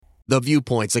The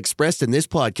viewpoints expressed in this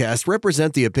podcast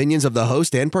represent the opinions of the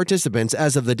host and participants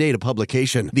as of the date of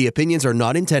publication. The opinions are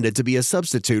not intended to be a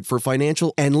substitute for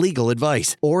financial and legal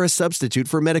advice or a substitute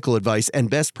for medical advice and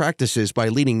best practices by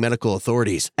leading medical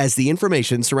authorities, as the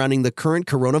information surrounding the current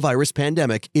coronavirus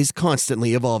pandemic is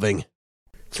constantly evolving.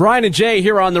 It's Ryan and Jay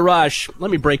here on The Rush.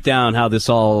 Let me break down how this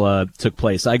all took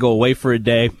place. I go away for a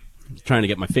day, trying to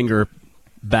get my finger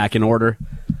back in order.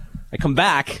 I come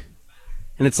back,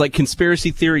 and it's like conspiracy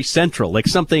theory central, like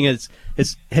something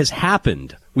has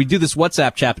happened. We do this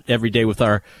WhatsApp chat every day with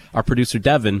our producer,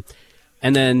 Devin,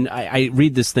 and then I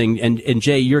read this thing, and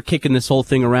Jay, you're kicking this whole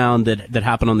thing around that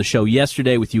happened on the show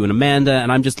yesterday with you and Amanda,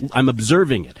 and I'm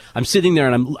observing it. I'm sitting there,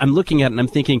 and I'm looking at it, and I'm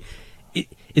thinking,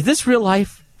 is this real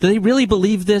life? Do they really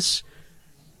believe this?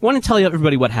 I want to tell you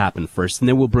everybody what happened first, and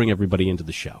then we'll bring everybody into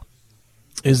the show.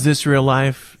 Is this real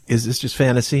life? Is this just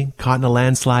fantasy? Caught in a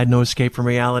landslide, no escape from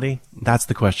reality? That's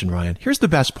the question, Ryan. Here's the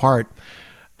best part.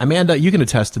 Amanda, you can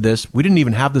attest to this. We didn't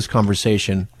even have this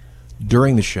conversation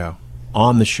during the show,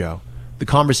 on the show. The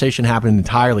conversation happened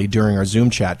entirely during our Zoom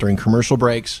chat, during commercial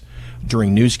breaks,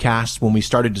 during newscasts, when we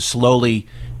started to slowly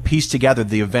piece together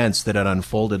the events that had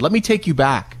unfolded. Let me take you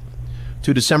back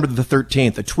to December the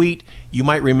 13th, a tweet you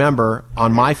might remember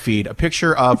on my feed, a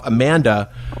picture of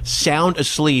Amanda sound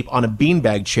asleep on a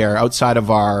beanbag chair outside of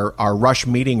our Rush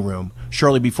meeting room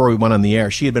shortly before we went on the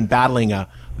air. She had been battling a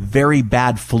very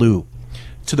bad flu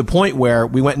to the point where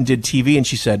we went and did TV, and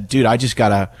she said, dude, I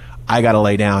gotta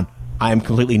lay down. I am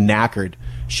completely knackered.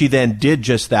 She then did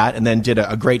just that and then did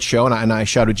a great show, and I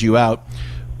shouted you out.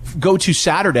 Go to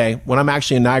Saturday when I'm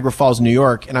actually in Niagara Falls, New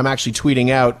York, and I'm actually tweeting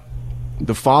out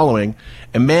the following: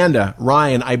 Amanda,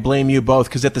 Ryan, I blame you both,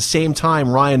 because at the same time,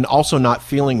 Ryan also not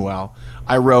feeling well.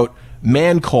 I wrote,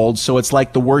 man cold, so it's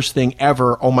like the worst thing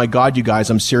ever. Oh my God, you guys,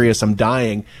 I'm serious, I'm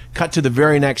dying. Cut to the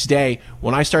very next day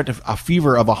when I start a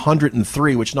fever of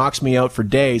 103, which knocks me out for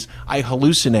days. I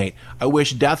hallucinate. I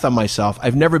wish death on myself.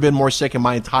 I've never been more sick in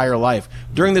my entire life.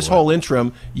 During this whole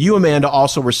interim, you, Amanda,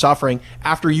 also were suffering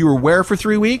after you were where for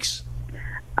 3 weeks?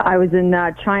 I was in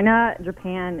China,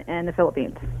 Japan, and the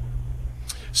Philippines.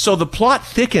 So the plot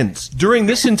thickens during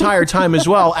this entire time as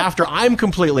well. After I'm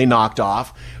completely knocked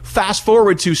off, fast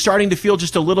forward to starting to feel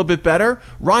just a little bit better.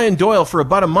 Ryan Doyle, for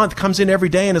about a month, comes in every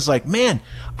day and is like, man,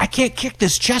 I can't kick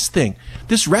this chest thing,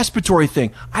 this respiratory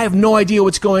thing. I have no idea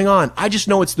what's going on. I just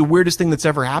know it's the weirdest thing that's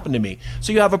ever happened to me.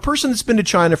 So you have a person that's been to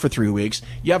China for 3 weeks.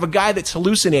 You have a guy that's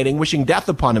hallucinating, wishing death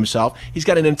upon himself. He's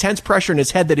got an intense pressure in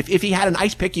his head that if he had an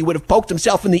ice pick, he would have poked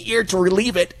himself in the ear to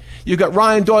relieve it. You've got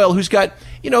Ryan Doyle, who's got,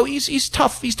 he's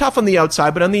tough. He's tough on the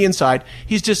outside, but on the inside,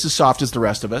 he's just as soft as the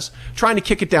rest of us, trying to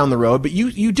kick it down the road. But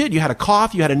you had a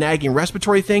cough, you had a nagging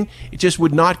respiratory thing. It just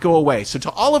would not go away. So to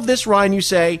all of this, Ryan, you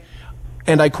say,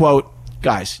 and I quote,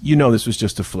 guys, this was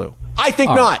just a flu. I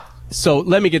think not. So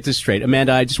let me get this straight.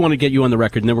 Amanda, I just want to get you on the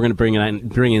record, and then we're going to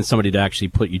bring in somebody to actually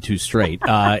put you two straight.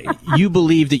 You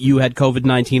believe that you had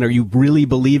COVID-19. Are you really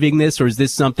believing this, or is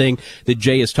this something that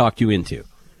Jay has talked you into?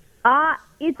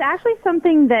 It's actually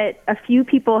something that a few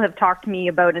people have talked to me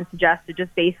about and suggested,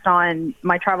 just based on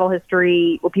my travel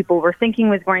history, what people were thinking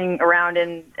was going around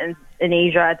in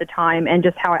Asia at the time, and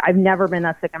just how I've never been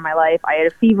that sick in my life. I had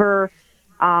a fever.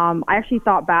 I actually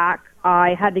thought back.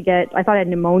 I thought I had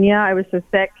pneumonia. I was so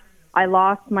sick. I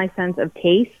lost my sense of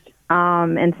taste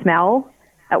and smell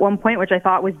at one point, which I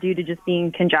thought was due to just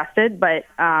being congested, but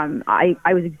I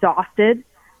was exhausted.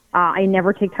 I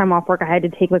never take time off work. I had to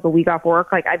take like a week off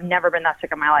work. Like, I've never been that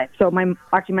sick in my life. So my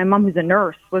mom, who's a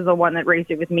nurse, was the one that raised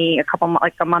it with me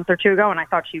a month or two ago. And I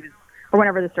thought she was, or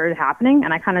whenever this started happening,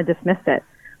 and I kind of dismissed it.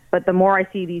 But the more I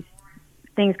see these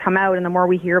things come out and the more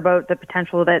we hear about the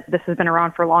potential that this has been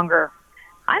around for longer,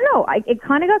 I don't know, it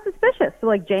kind of got suspicious. So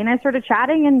like Jay and I started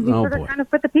chatting, and we kind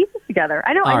of put the pieces together.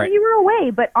 I know you were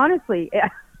away, but honestly,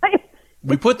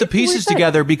 we put the pieces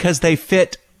together because they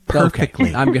fit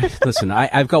perfectly. Okay. Listen,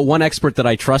 I've got one expert that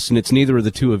I trust, and it's neither of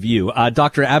the two of you.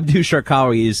 Dr. Abdu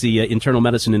Sharkawy is the internal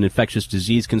medicine and infectious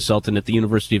disease consultant at the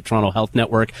University of Toronto Health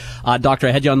Network. Doctor,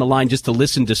 I had you on the line just to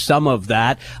listen to some of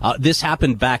that. This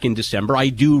happened back in December. I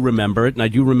do remember it, and I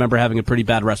do remember having a pretty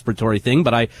bad respiratory thing,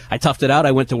 but I toughed it out.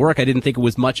 I went to work. I didn't think it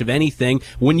was much of anything.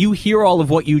 When you hear all of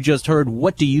what you just heard,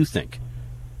 what do you think?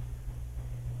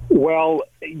 Well,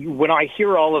 when I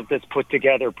hear all of this put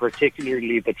together,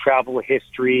 particularly the travel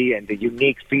history and the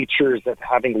unique features of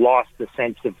having lost the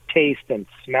sense of taste and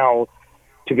smell,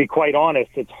 to be quite honest,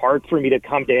 it's hard for me to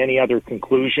come to any other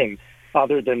conclusion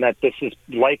other than that this is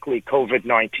likely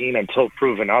COVID-19 until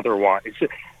proven otherwise.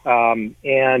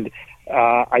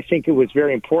 I think it was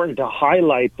very important to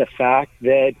highlight the fact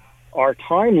that our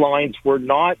timelines were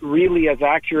not really as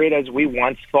accurate as we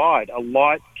once thought. A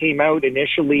lot came out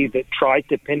initially that tried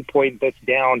to pinpoint this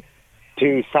down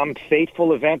to some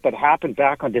fateful event that happened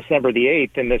back on December the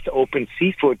 8th in this open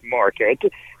seafood market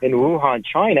in Wuhan,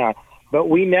 China. But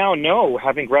we now know,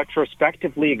 having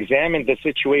retrospectively examined the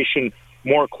situation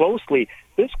more closely,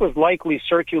 this was likely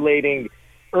circulating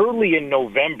early in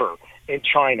November in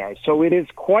China. So it is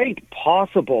quite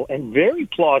possible and very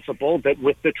plausible that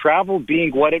with the travel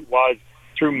being what it was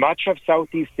through much of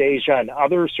Southeast Asia and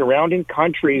other surrounding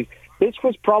countries, this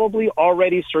was probably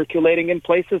already circulating in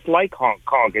places like Hong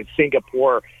Kong and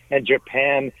Singapore and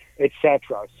Japan,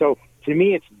 etc. So to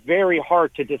me, it's very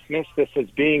hard to dismiss this as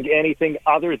being anything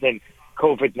other than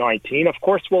COVID-19. Of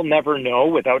course, we'll never know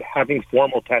without having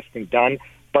formal testing done,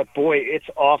 but boy, it's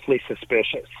awfully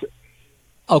suspicious.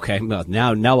 Okay, well,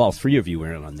 now all three of you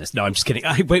are in on this. No, I'm just kidding.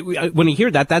 When you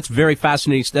hear that, that's very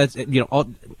fascinating. That's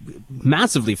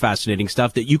massively fascinating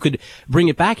stuff that you could bring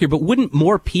it back here. But wouldn't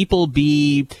more people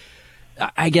be,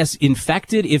 I guess,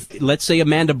 infected if, let's say,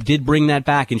 Amanda did bring that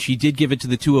back and she did give it to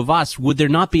the two of us? Would there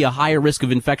not be a higher risk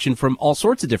of infection from all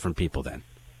sorts of different people then?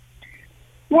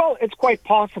 Well, it's quite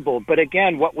possible. But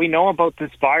again, what we know about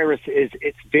this virus is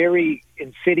it's very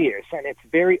insidious and it's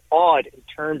very odd in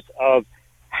terms of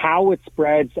how it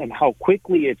spreads and how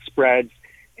quickly it spreads.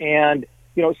 And,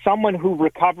 someone who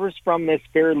recovers from this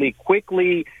fairly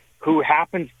quickly, who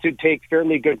happens to take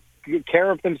fairly good care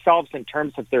of themselves in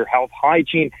terms of their health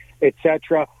hygiene,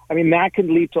 etc. I mean, that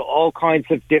can lead to all kinds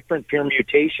of different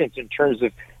permutations in terms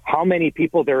of how many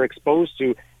people they're exposed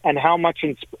to and how much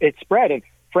it spread. And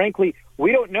frankly,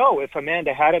 we don't know if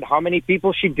Amanda had it, how many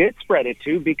people she did spread it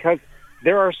to, because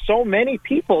there are so many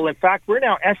people. In fact, we're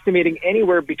now estimating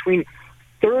anywhere between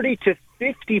 30 to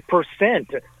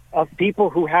 50% of people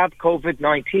who have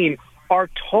COVID-19 are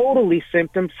totally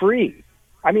symptom-free.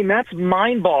 I mean, that's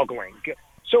mind-boggling.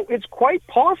 So it's quite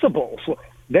possible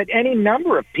that any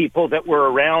number of people that were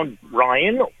around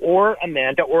Ryan or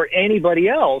Amanda or anybody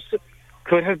else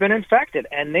could have been infected,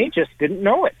 and they just didn't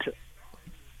know it.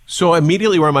 So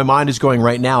immediately where my mind is going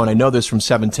right now, and I know this from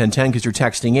 71010 because you're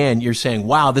texting in, you're saying,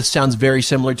 wow, this sounds very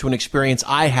similar to an experience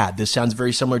I had. This sounds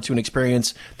very similar to an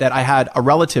experience that I had a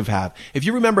relative have. If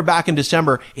you remember back in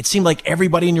December, it seemed like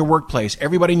everybody in your workplace,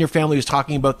 everybody in your family was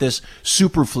talking about this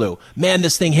super flu. Man,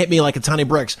 this thing hit me like a ton of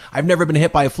bricks. I've never been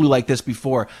hit by a flu like this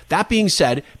before. That being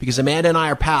said, because Amanda and I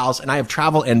are pals and I have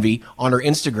travel envy on her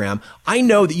Instagram, I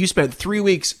know that you spent 3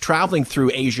 weeks traveling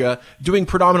through Asia doing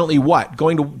predominantly what?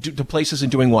 Going to places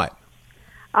and doing what?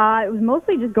 It was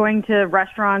mostly just going to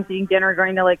restaurants, eating dinner,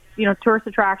 going to tourist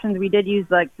attractions. We did use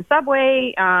the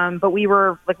subway, but we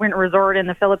were went to a resort in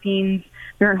the Philippines.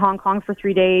 We were in Hong Kong for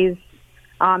 3 days,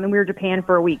 and we were in Japan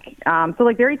for a week.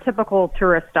 So very typical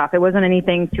tourist stuff. It wasn't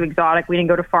anything too exotic. We didn't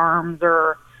go to farms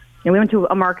or we went to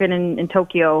a market in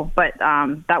Tokyo, but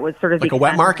that was sort of like a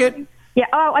wet market. Yeah,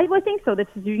 I would think so. The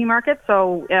Tsuzuki market.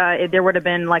 So there would have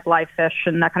been live fish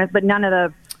and that kind of, but none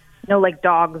of the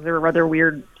dogs or other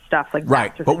weird stuff like that.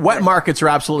 Right, but wet markets are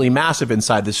absolutely massive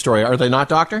inside this story, are they not,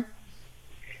 Doctor?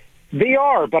 They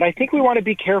are, but I think we want to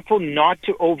be careful not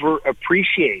to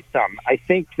over-appreciate them. I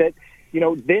think that,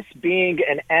 this being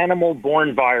an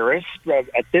animal-borne virus,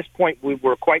 at this point we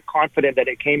were quite confident that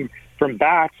it came from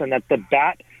bats and that the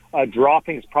bat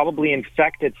droppings probably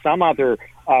infected some other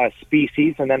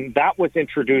species, and then that was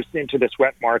introduced into this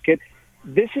wet market.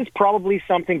 This is probably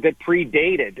something that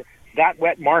predated that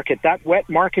wet market. That wet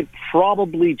market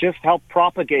probably just helped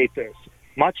propagate this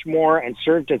much more and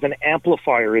served as an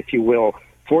amplifier, if you will,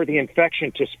 for the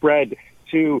infection to spread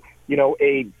to,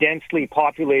 a densely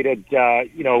populated,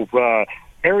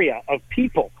 area of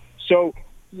people. So,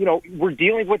 we're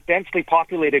dealing with densely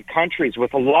populated countries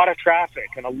with a lot of traffic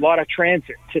and a lot of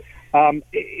transit.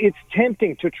 It's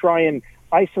tempting to try and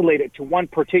isolate it to one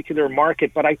particular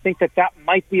market, but I think that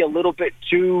might be a little bit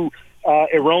too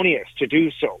erroneous to do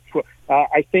so.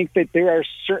 I think that there are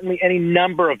certainly any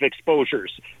number of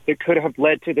exposures that could have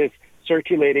led to this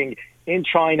circulating in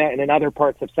China and in other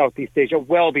parts of Southeast Asia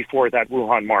well before that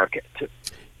Wuhan market.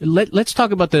 Let's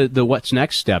talk about the what's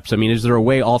next steps. I mean, is there a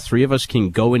way all three of us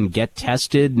can go and get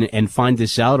tested and find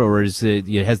this out, or has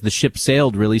the ship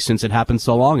sailed really since it happened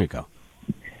so long ago?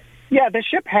 Yeah, the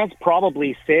ship has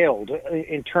probably sailed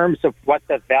in terms of what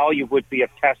the value would be of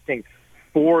testing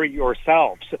for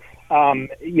yourselves.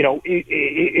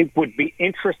 It would be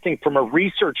interesting from a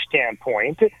research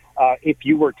standpoint if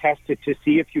you were tested to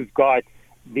see if you've got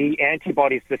the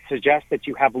antibodies that suggest that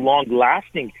you have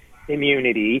long-lasting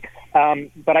immunity.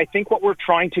 But I think what we're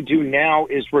trying to do now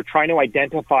is we're trying to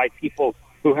identify people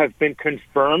who have been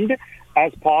confirmed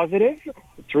as positive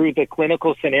through the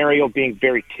clinical scenario being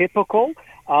very typical.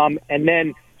 and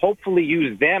then hopefully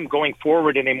use them going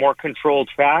forward in a more controlled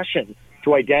fashion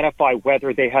to identify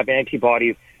whether they have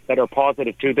antibodies that are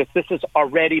positive to this. This has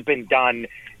already been done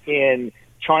in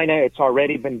China. It's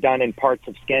already been done in parts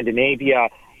of Scandinavia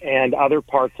and other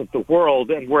parts of the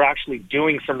world. And we're actually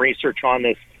doing some research on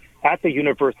this at the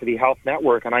University Health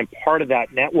Network, and I'm part of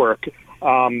that network.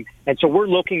 And so we're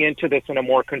looking into this in a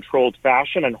more controlled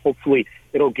fashion, and hopefully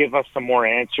it'll give us some more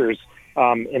answers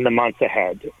in the months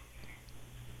ahead.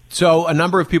 So a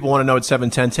number of people want to know at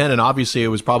 7-10-10, and obviously it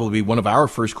was probably one of our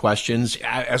first questions.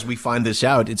 As we find this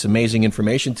out, it's amazing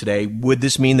information today. Would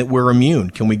this mean that we're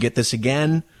immune? Can we get this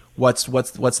again? What's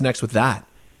next with that?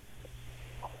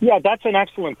 Yeah, that's an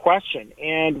excellent question.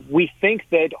 And we think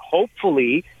that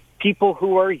hopefully people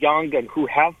who are young and who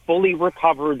have fully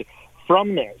recovered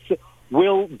from this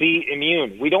will be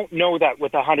immune. We don't know that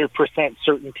with 100%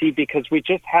 certainty because we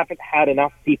just haven't had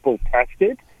enough people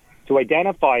tested to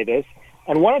identify this.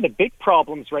 And one of the big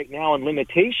problems right now and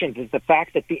limitations is the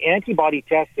fact that the antibody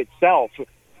test itself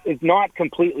is not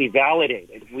completely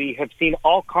validated. We have seen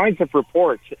all kinds of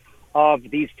reports of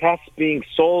these tests being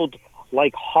sold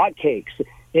like hotcakes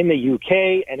in the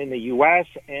UK and in the US,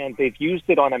 and they've used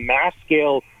it on a mass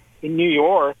scale in New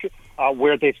York,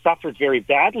 where they've suffered very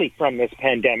badly from this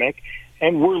pandemic.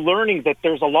 And we're learning that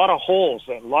there's a lot of holes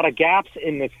and a lot of gaps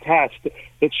in this test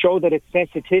that show that its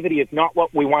sensitivity is not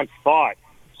what we once thought.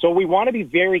 So we want to be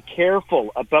very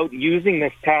careful about using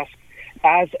this test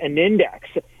as an index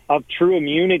of true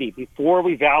immunity before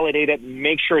we validate it and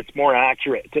make sure it's more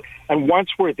accurate. And once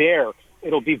we're there,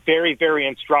 it'll be very, very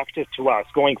instructive to us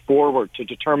going forward to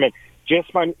determine just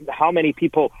how many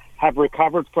people have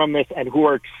recovered from this and who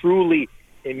are truly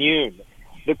immune.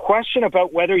 The question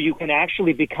about whether you can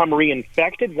actually become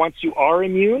reinfected once you are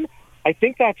immune, I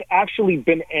think that's actually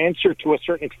been answered to a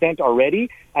certain extent already.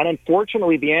 And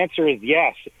unfortunately, the answer is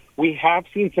yes. We have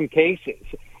seen some cases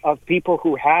of people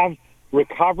who have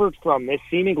recovered from this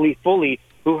seemingly fully,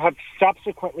 who have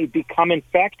subsequently become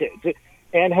infected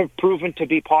and have proven to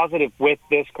be positive with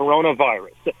this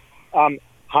coronavirus.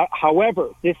 However,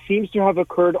 this seems to have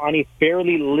occurred on a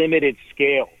fairly limited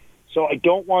scale. So I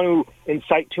don't want to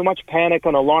incite too much panic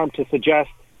and alarm to suggest,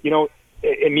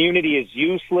 immunity is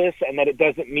useless and that it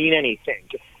doesn't mean anything.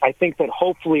 I think that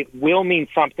hopefully it will mean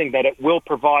something, that it will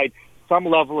provide some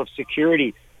level of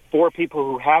security for people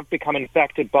who have become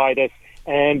infected by this,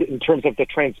 and in terms of the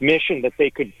transmission that they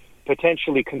could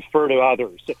potentially confer to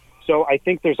others. So I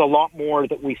think there's a lot more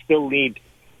that we still need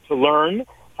to learn,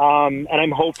 and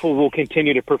I'm hopeful we'll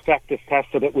continue to perfect this test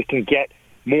so that we can get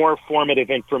more formative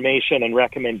information and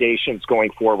recommendations going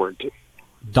forward.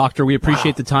 Doctor, we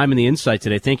appreciate the time and the insight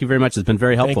today. Thank you very much. It's been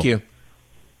very helpful. Thank you.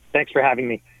 Thanks for having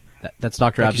me. That's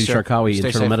Dr. Abdu Sharkawy,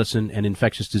 internal medicine and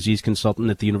infectious disease consultant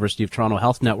at the University of Toronto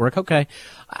Health Network. Okay,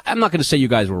 I'm not going to say you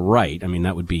guys were right. I mean,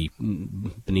 that would be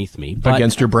beneath me. But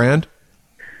against your brand?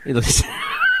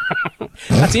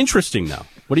 That's interesting, though.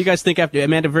 What do you guys think after,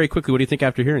 Amanda, very quickly, what do you think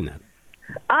after hearing that?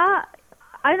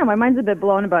 I don't know. My mind's a bit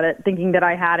blown about it, thinking that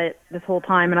I had it this whole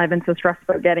time and I've been so stressed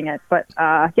about getting it. But,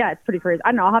 yeah, it's pretty crazy. I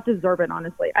don't know. I'll have to absorb it,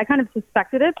 honestly. I kind of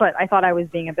suspected it, but I thought I was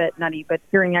being a bit nutty. But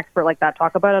hearing an expert like that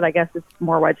talk about it, I guess it's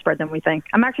more widespread than we think.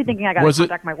 I'm actually thinking I got to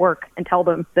contact my work and tell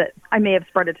them that I may have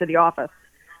spread it to the office.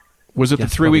 Was it the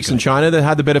 3 weeks in China that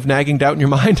had the bit of nagging doubt in your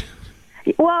mind?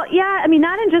 Well, yeah. I mean,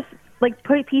 that and just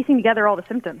piecing together all the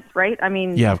symptoms, right? I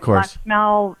mean, yeah, of course. Black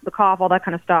smell, the cough, all that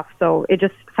kind of stuff. So it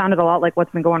just sounded a lot like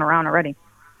what's been going around already.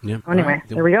 Yeah. Anyway,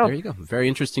 there we go. There you go. Very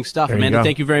interesting stuff. Amanda,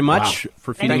 thank you very much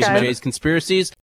for feeding us Jay's conspiracies.